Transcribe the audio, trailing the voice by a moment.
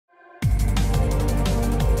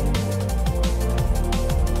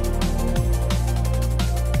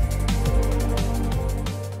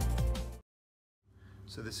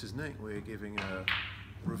this is Nick. We're giving a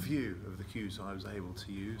review of the cues I was able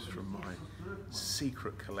to use from my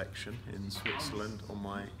secret collection in Switzerland on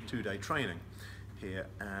my 2-day training here.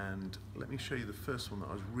 And let me show you the first one that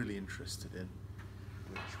I was really interested in,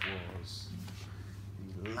 which was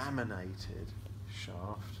the laminated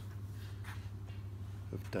shaft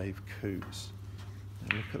of Dave Coutts.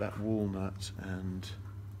 Now look at that walnut and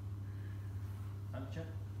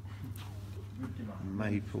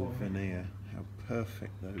maple veneer, how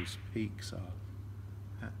perfect those peaks are,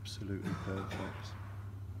 absolutely perfect.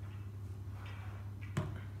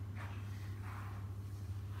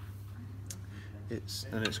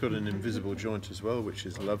 It's got an invisible joint as well, which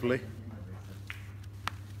is lovely.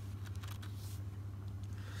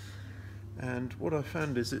 And what I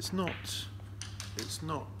found is it's not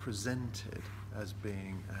presented as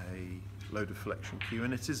being a low deflection cue,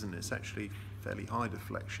 and it isn't. It's actually fairly high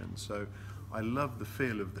deflection. So I love the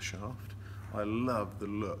feel of the shaft. I love the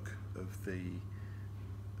look of the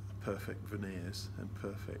perfect veneers and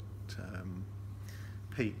perfect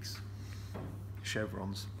peaks,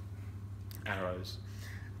 chevrons, arrows.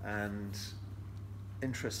 And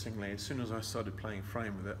interestingly, as soon as I started playing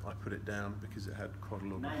frame with it, I put it down because it had quite a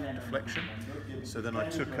lot of deflection. So then I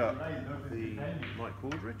took up the Mike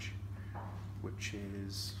Wooldridge, which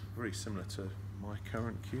is very similar to my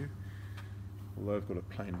current cue, although I've got a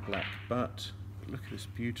plain black. But look at this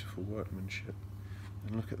beautiful workmanship,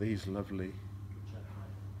 and look at these lovely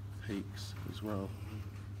peaks as well.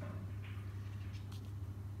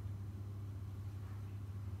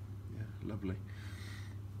 Yeah, lovely.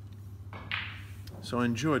 So I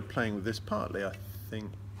enjoyed playing with this, partly I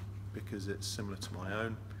think because it's similar to my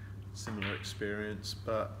own, similar experience,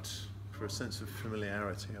 but for a sense of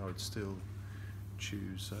familiarity I would still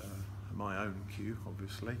choose my own cue,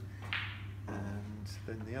 obviously. And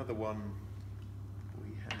then the other one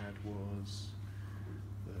we had was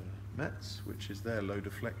the Mezz, which is their low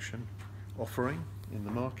deflection offering in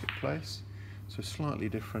the marketplace. So slightly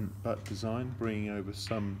different butt design, bringing over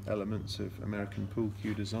some elements of American pool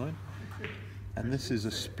cue design. And this is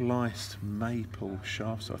a spliced maple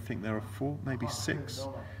shaft, so I think there are 4, maybe 6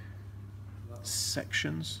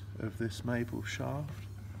 sections of this maple shaft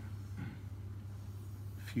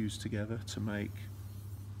fused together to make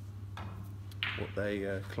what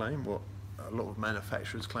they claim, what a lot of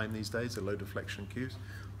manufacturers claim these days, are low deflection cues.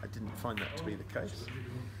 I didn't find that to be the case.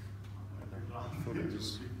 I thought it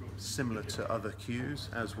was similar to other cues,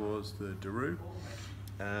 as was the Daru.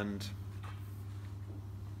 And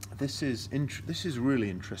this is really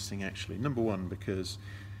interesting, actually. Number one, because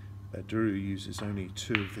Daru uses only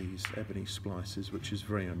 2 of these ebony splices, which is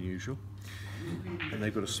very unusual. And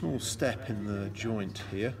they've got a small step in the joint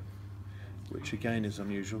here, which again is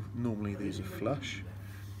unusual. Normally these are flush.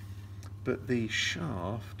 But the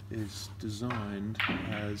shaft is designed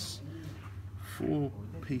as 4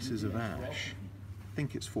 pieces of ash. I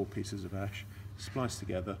think it's 4 pieces of ash spliced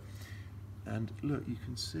together. And look, you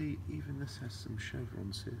can see even this has some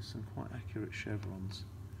chevrons here, some quite accurate chevrons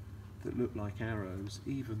that look like arrows,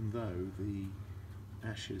 even though the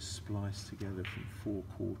ash is spliced together from 4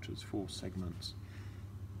 quarters, 4 segments.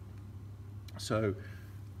 So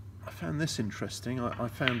I found this interesting. I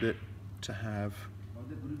found it to have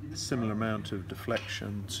a similar amount of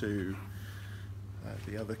deflection to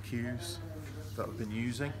the other cues that I've been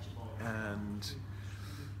using, and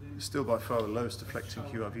still by far the lowest deflecting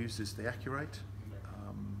cue I've used is the Accurate,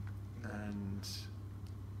 and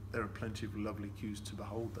there are plenty of lovely cues to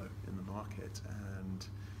behold though in the market, and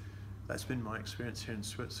that's been my experience here in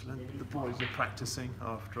Switzerland. The boys are practicing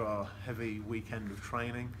after our heavy weekend of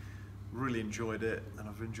training. Really enjoyed it, and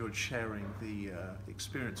I've enjoyed sharing the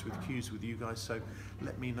experience with cues with you guys. So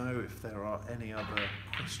let me know if there are any other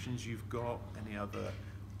questions you've got, any other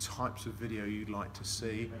types of video you'd like to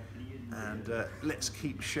see, and let's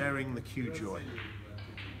keep sharing the cue joy.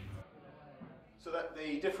 So that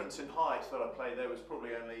the difference in height that I played there was probably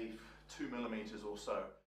only 2 millimeters or so.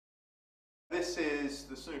 This is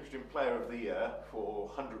the Snooker Player of the Year for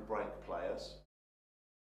 100 break players.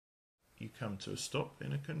 You come to a stop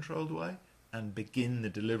in a controlled way and begin the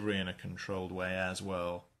delivery in a controlled way as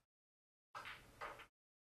well.